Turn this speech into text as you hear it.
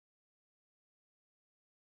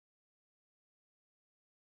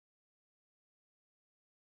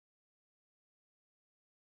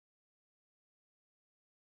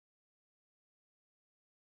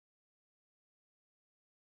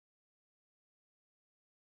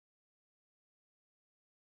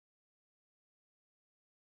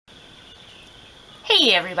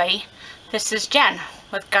Hey everybody, this is Jen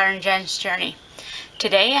with Garden Jen's Journey.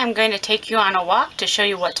 Today I'm going to take you on a walk to show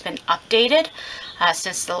you what's been updated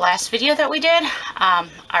since the last video that we did.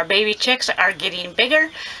 Our baby chicks are getting bigger.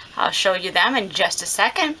 I'll show you them in just a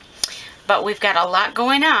second. But we've got a lot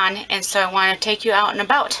going on, and so I want to take you out and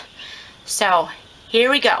about. So here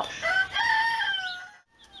we go.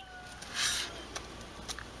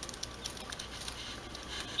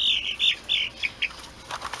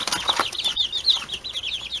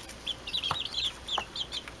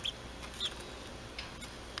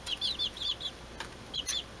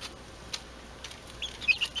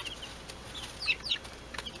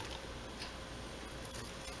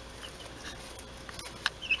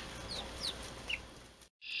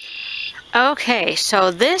 Okay, so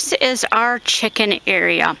this is our chicken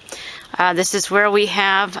area. This is where we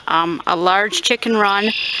have a large chicken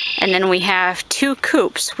run, and then we have two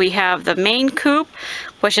coops. We have the main coop,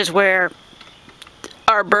 which is where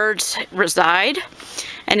our birds reside,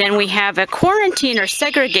 and then we have a quarantine or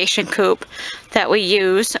segregation coop that we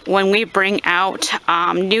use when we bring out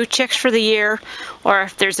new chicks for the year, or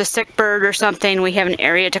if there's a sick bird or something, we have an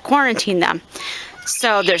area to quarantine them.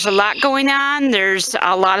 So there's a lot going on. There's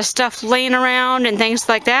a lot of stuff laying around and things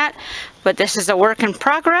like that, but this is a work in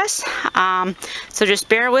progress. So just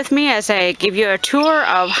bear with me as I give you a tour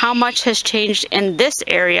of how much has changed in this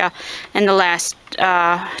area in the last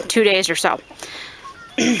 2 days or so.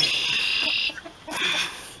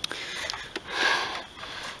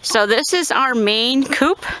 So this is our main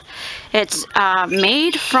coop. It's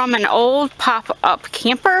made from an old pop-up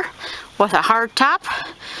camper with a hard top.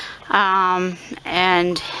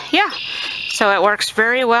 And yeah, so it works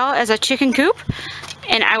very well as a chicken coop,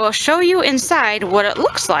 and I will show you inside what it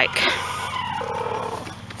looks like.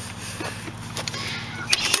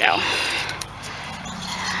 So,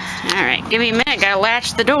 alright, give me a minute, gotta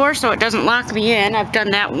latch the door so it doesn't lock me in. I've done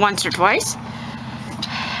that once or twice.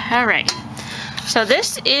 Alright, so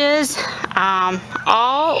this is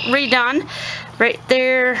all redone. Right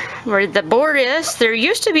there where the board is, there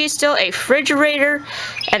used to be still a refrigerator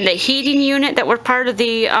and the heating unit that were part of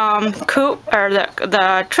the coop, or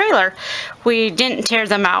the trailer. We didn't tear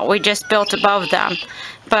them out, we just built above them.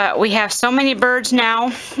 But we have so many birds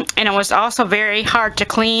now, and it was also very hard to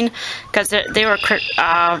clean because they were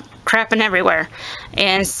crapping everywhere.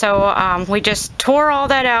 And so we just tore all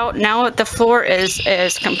that out. Now the floor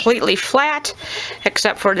is completely flat,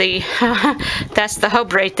 except for the that's the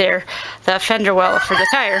hub right there, the fender well for the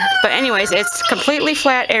tire. But anyways, it's completely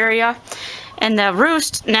flat area, and the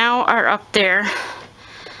roosts now are up there.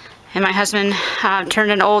 And my husband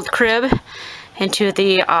turned an old crib into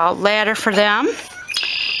the ladder for them.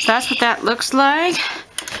 So that's what that looks like.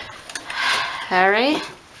 Alright.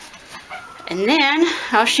 And then,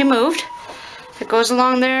 oh, she moved. It goes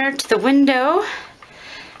along there to the window.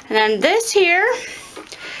 And then this here,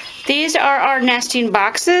 these are our nesting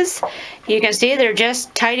boxes. You can see they're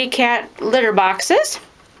just tidy cat litter boxes.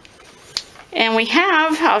 And we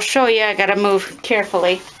have, I'll show you, I gotta move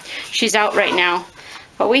carefully. She's out right now.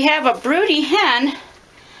 But we have a broody hen,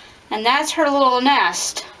 and that's her little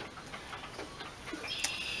nest.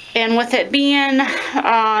 And with it being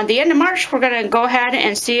the end of March, we're going to go ahead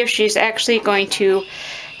and see if she's actually going to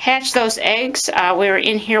hatch those eggs. We were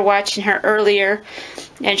in here watching her earlier,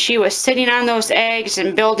 and she was sitting on those eggs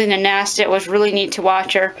and building a nest. It was really neat to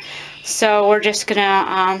watch her. So we're just going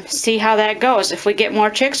to see how that goes. If we get more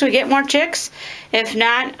chicks, we get more chicks. If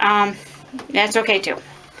not, that's okay too.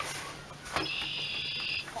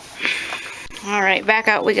 Alright, back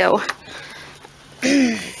out we go.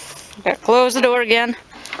 Gotta close the door again.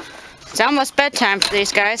 It's almost bedtime for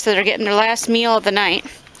these guys, so they're getting their last meal of the night.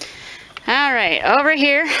 Alright, over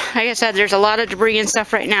here, like I said, there's a lot of debris and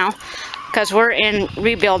stuff right now because we're in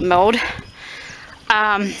rebuild mode.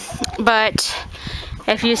 But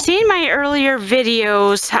if you've seen my earlier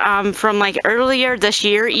videos from like earlier this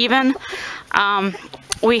year even,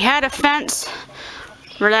 we had a fence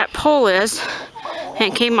where that pole is,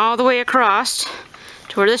 and it came all the way across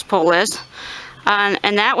to where this pole is.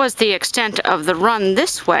 And that was the extent of the run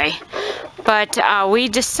this way. But we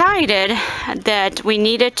decided that we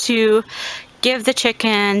needed to give the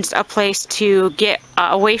chickens a place to get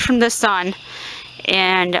away from the sun.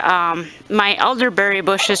 And my elderberry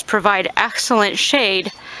bushes provide excellent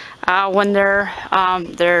shade when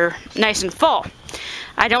they're nice and full.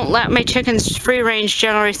 I don't let my chickens free range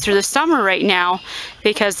generally through the summer right now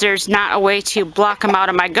because there's not a way to block them out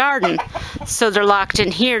of my garden. So they're locked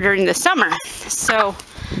in here during the summer. So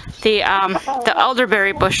the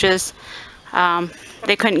elderberry bushes,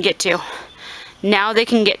 they couldn't get to. Now they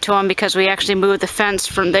can get to them because we actually moved the fence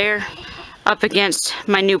from there up against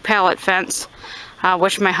my new pallet fence.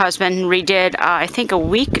 which my husband redid. I think a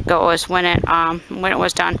week ago is when it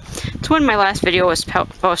was done. It's when my last video was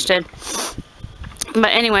posted.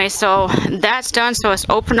 But anyway, so that's done. So it's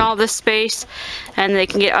opened all this space, and they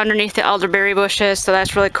can get underneath the elderberry bushes. So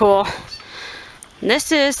that's really cool.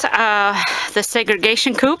 This is the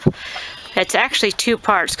segregation coop. It's actually two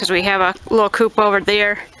parts because we have a little coop over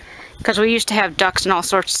there, because we used to have ducks and all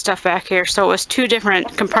sorts of stuff back here. So it was two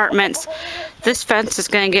different compartments. This fence is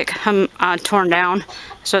going to get torn down,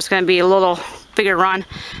 so it's going to be a little bigger run.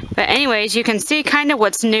 But anyways, you can see kind of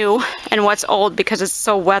what's new and what's old because it's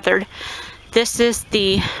so weathered. This is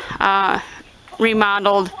the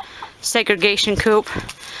remodeled segregation coop.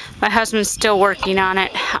 My husband's still working on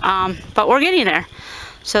it, but we're getting there.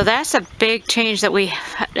 So that's a big change that we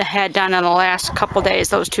had done in the last couple days,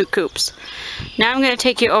 those two coops. Now I'm going to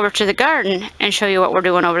take you over to the garden and show you what we're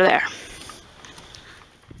doing over there.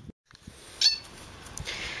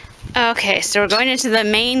 Okay, so we're going into the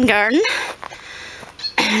main garden,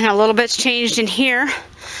 and a little bit's changed in here.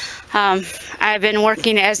 I've been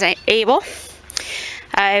working as able.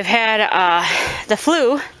 I've had the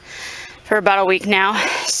flu for about a week now,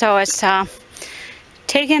 so it's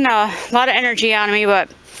taken a lot of energy out of me, but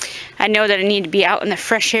I know that I need to be out in the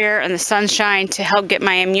fresh air and the sunshine to help get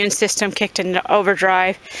my immune system kicked into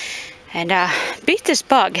overdrive and beat this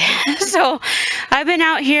bug. So I've been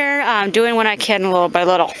out here doing what I can little by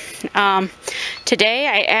little. Today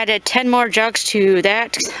I added 10 more jugs to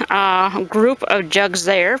that group of jugs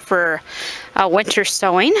there for winter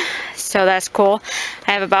sowing, so that's cool.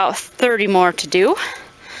 I have about 30 more to do.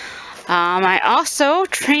 I also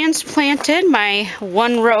transplanted my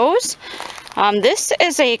one rose. This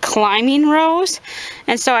is a climbing rose,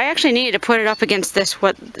 and so I actually needed to put it up against this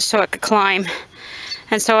so it could climb.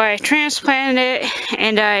 And so I transplanted it,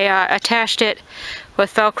 and I attached it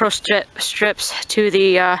with Velcro strips to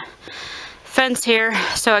the fence here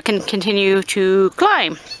so it can continue to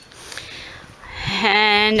climb.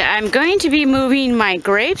 And I'm going to be moving my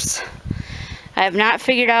grapes. I have not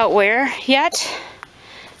figured out where yet,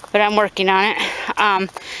 but I'm working on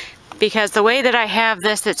it. Because the way that I have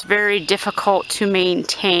this, it's very difficult to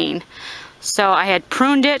maintain. So I had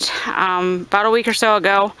pruned it about a week or so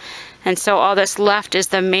ago, and so all that's left is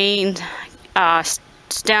the main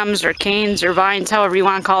stems or canes or vines, however you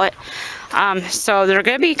want to call it. So they're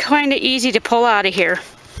going to be kind of easy to pull out of here.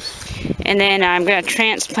 And then I'm going to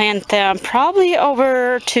transplant them probably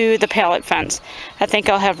over to the pallet fence. I think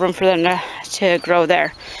I'll have room for them to grow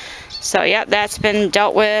there. So yeah, that's been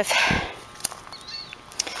dealt with.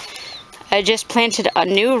 I just planted a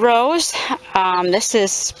new rose. This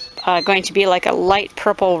is going to be like a light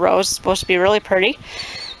purple rose. It's supposed to be really pretty.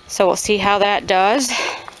 So we'll see how that does.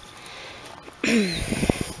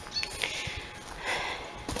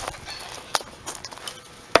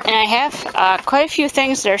 And I have quite a few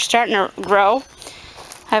things that are starting to grow.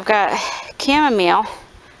 I've got chamomile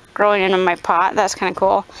growing in my pot. That's kind of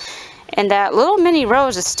cool. And that little mini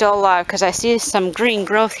rose is still alive because I see some green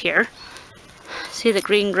growth here. See the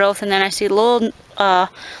green growth, and then I see little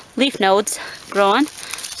leaf nodes growing.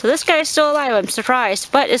 So this guy is still alive. I'm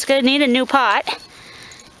surprised, but it's going to need a new pot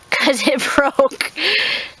because it broke.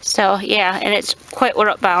 So yeah, and it's quite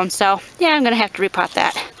root bound. So yeah, I'm going to have to repot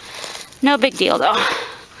that. No big deal though.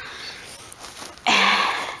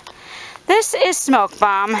 This is Smoke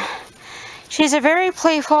Bomb. She's a very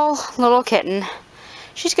playful little kitten.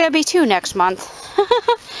 She's going to be 2 next month.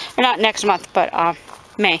 Or not next month, but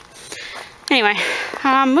May. Anyway,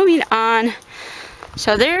 moving on.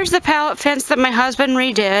 So there's the pallet fence that my husband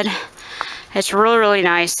redid. It's really, really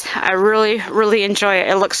nice. I really, really enjoy it.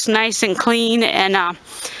 It looks nice and clean and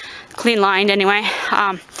clean lined anyway.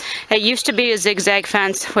 It used to be a zigzag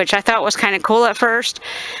fence, which I thought was kind of cool at first.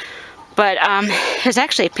 But it's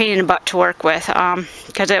actually a pain in the butt to work with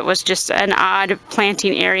because it was just an odd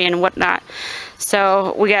planting area and whatnot.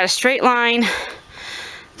 So we got a straight line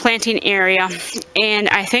planting area, and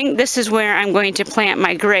I think this is where I'm going to plant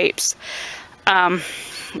my grapes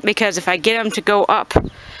because if I get them to go up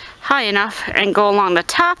high enough and go along the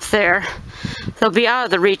top there, they'll be out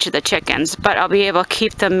of the reach of the chickens, but I'll be able to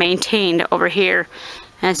keep them maintained over here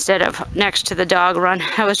instead of next to the dog run.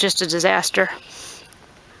 That was just a disaster.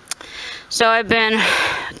 So I've been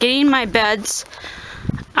getting my beds.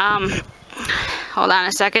 Hold on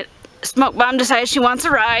a second. Smoke Bomb decides she wants a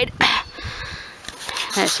ride.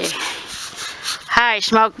 Let's see. Hi,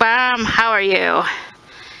 Smoke Bomb. How are you?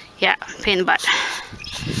 Yeah, pain in the butt.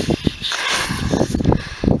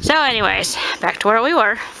 So anyways, back to where we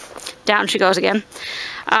were. Down she goes again.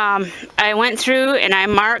 I went through and I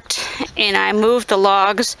marked and I moved the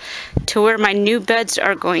logs to where my new beds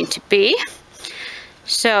are going to be.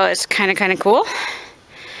 So it's kind of cool.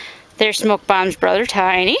 There's Smoke Bomb's brother,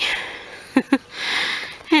 Tiny.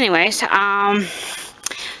 Anyways,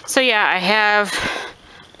 so yeah, I have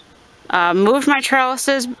moved my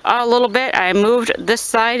trellises a little bit. I moved this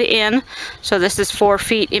side in, so this is 4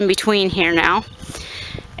 feet in between here now.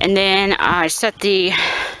 And then I set the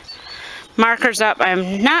markers up.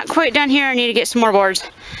 I'm not quite done here. I need to get some more boards.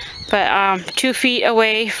 But 2 feet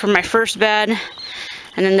away from my first bed.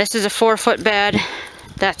 And then this is a 4-foot bed.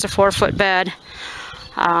 That's a 4-foot bed.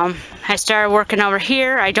 I started working over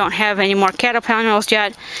here. I don't have any more cattle panels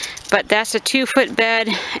yet, but that's a 2-foot bed,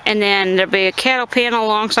 and then there'll be a cattle panel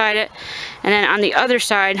alongside it, and then on the other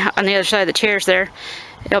side of the chairs there,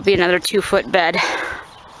 it'll be another 2-foot bed.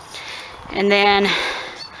 And then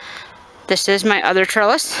this is my other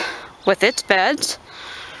trellis with its beds.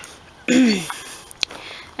 And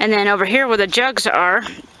then over here where the jugs are,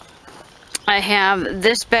 I have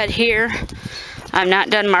this bed here. I'm not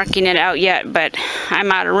done marking it out yet, but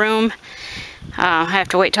I'm out of room. I have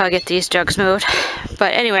to wait till I get these jugs moved.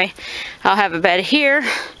 But anyway, I'll have a bed here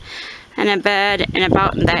and a bed in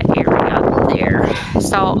about that area there.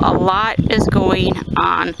 So a lot is going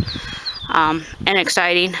on and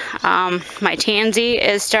exciting. My tansy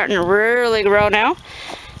is starting to really grow now.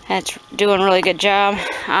 It's doing a really good job.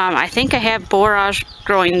 I think I have borage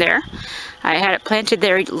growing there. I had it planted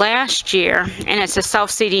there last year, and it's a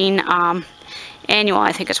self-seeding annual,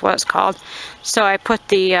 I think is what it's called. So I put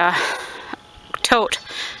the tote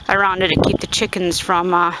around it to keep the chickens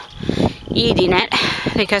from eating it,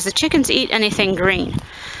 because the chickens eat anything green.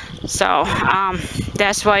 So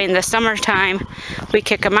that's why in the summertime we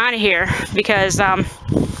kick them out of here, because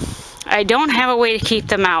I don't have a way to keep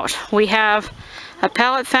them out. We have a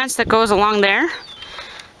pellet fence that goes along there,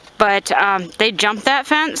 but they jump that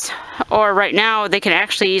fence, or right now they can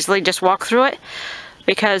actually easily just walk through it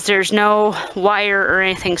because there's no wire or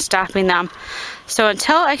anything stopping them. So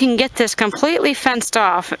until I can get this completely fenced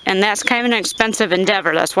off, and that's kind of an expensive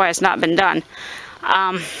endeavor, that's why it's not been done,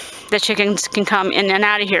 the chickens can come in and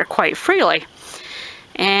out of here quite freely.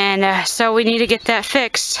 And so we need to get that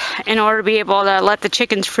fixed in order to be able to let the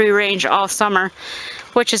chickens free range all summer,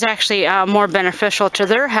 which is actually more beneficial to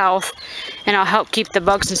their health, and it'll help keep the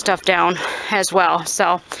bugs and stuff down as well.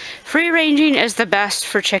 So free ranging is the best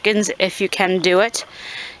for chickens if you can do it.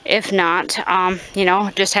 If not, you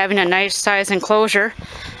know, just having a nice size enclosure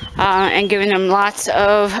and giving them lots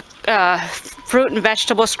of fruit and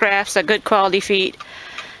vegetable scraps, a good quality feed,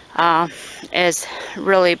 is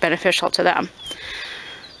really beneficial to them.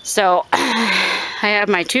 So I have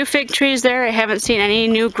my 2 fig trees there. I haven't seen any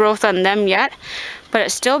new growth on them yet, but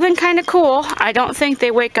it's still been kind of cool. I don't think they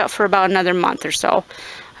wake up for about another month or so,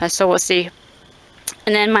 so we'll see.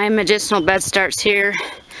 And then my medicinal bed starts here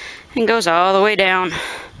and goes all the way down.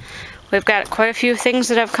 We've got quite a few things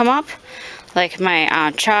that have come up, like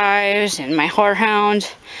my chives and my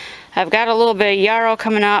horehound. I've got a little bit of yarrow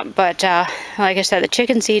coming up, but like I said, the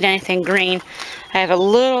chickens eat anything green. I have a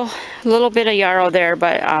little bit of yarrow there,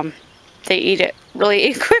 but they eat it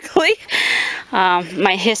really quickly.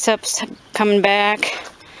 My hyssop's coming back.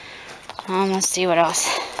 Let's see what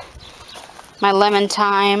else. My lemon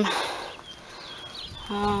thyme.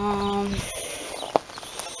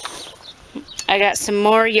 I got some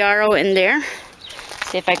more yarrow in there.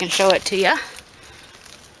 See if I can show it to you.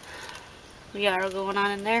 Yarrow going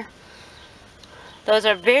on in there. Those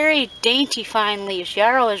are very dainty, fine leaves.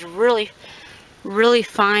 Yarrow is really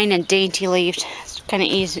fine and dainty leaved. It's kind of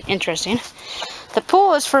easy, interesting. The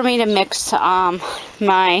pool is for me to mix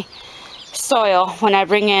my soil when I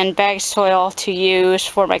bring in bagged soil to use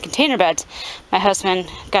for my container beds. My husband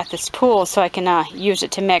got this pool so I can use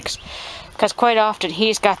it to mix, because quite often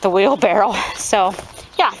he's got the wheelbarrow. So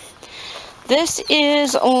yeah, this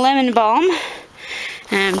is lemon balm.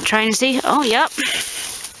 And I'm trying to see. Oh, yep.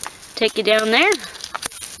 Take you down there.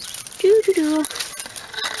 Doo-doo-doo.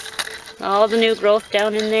 All the new growth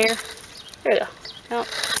down in there. There we go. Yep.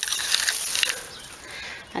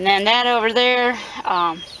 And then that over there,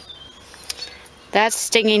 that's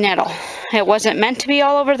stinging nettle. It wasn't meant to be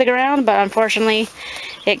all over the ground, but unfortunately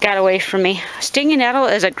it got away from me. Stinging nettle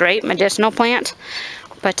is a great medicinal plant,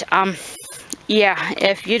 but yeah,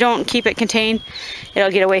 if you don't keep it contained,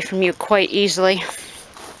 it'll get away from you quite easily.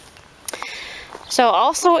 So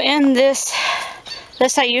also in this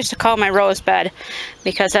I used to call my rose bed,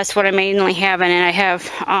 because that's what I mainly have in it. I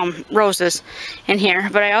have roses in here,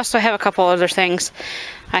 but I also have a couple other things.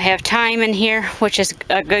 I have thyme in here, which is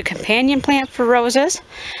a good companion plant for roses.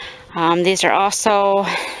 These are also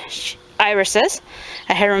irises.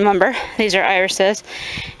 I had to remember, these are irises.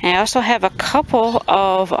 And I also have a couple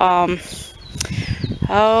of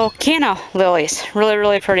Oh, canna lilies. Really,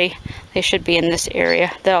 really pretty. They should be in this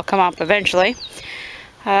area. They'll come up eventually.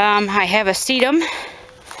 I have a sedum.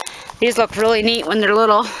 These look really neat when they're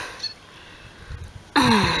little.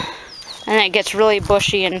 And it gets really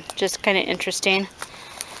bushy and just kind of interesting.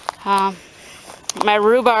 My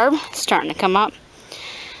rhubarb is starting to come up.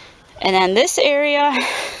 And then this area,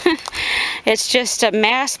 it's just a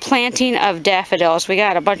mass planting of daffodils. We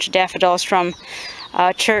got a bunch of daffodils from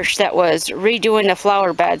a church that was redoing the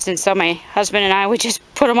flower beds, and so my husband and I, we just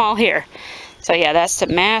put them all here. So yeah, that's the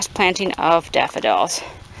mass planting of daffodils.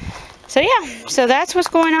 So yeah, so that's what's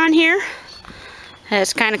going on here.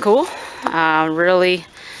 It's kind of cool. Really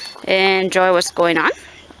enjoy what's going on.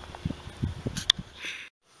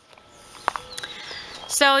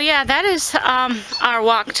 So yeah, that is our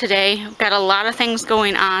walk today. We've got a lot of things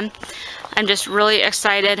going on. I'm just really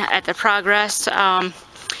excited at the progress.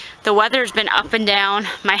 The weather's been up and down.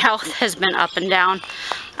 My health has been up and down.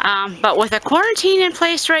 But with a quarantine in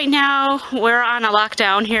place right now, we're on a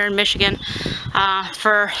lockdown here in Michigan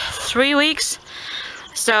for 3 weeks.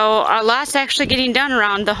 So a lot's actually getting done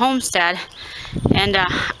around the homestead. And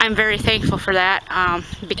I'm very thankful for that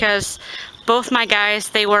because both my guys,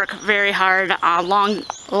 they work very hard,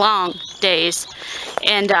 long days.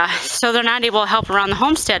 And so they're not able to help around the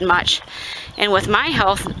homestead much. And with my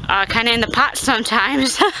health kind of in the pot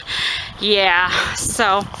sometimes, yeah,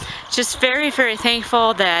 so just very, very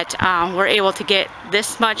thankful that we're able to get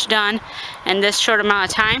this much done in this short amount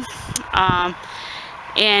of time.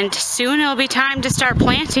 And soon it'll be time to start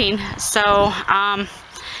planting. So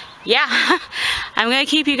yeah, I'm going to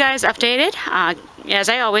keep you guys updated, as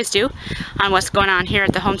I always do, on what's going on here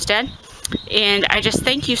at the homestead. And I just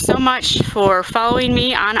thank you so much for following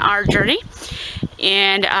me on our journey.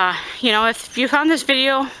 And, you know, if you found this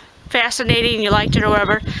video fascinating, you liked it or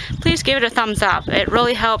whatever, please give it a thumbs up. It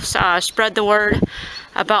really helps spread the word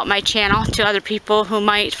about my channel to other people who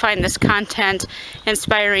might find this content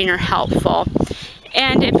inspiring or helpful.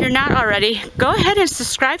 And if you're not already, go ahead and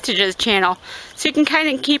subscribe to the channel so you can kind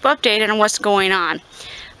of keep updated on what's going on.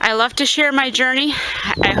 I love to share my journey.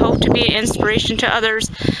 I hope to be an inspiration to others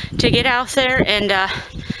to get out there and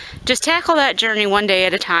just tackle that journey one day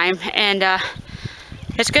at a time. And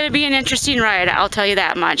it's going to be an interesting ride, I'll tell you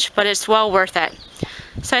that much, but it's well worth it.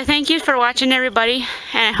 So I thank you for watching, everybody,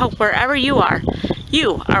 and I hope wherever you are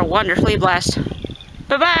wonderfully blessed.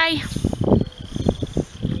 Bye-bye.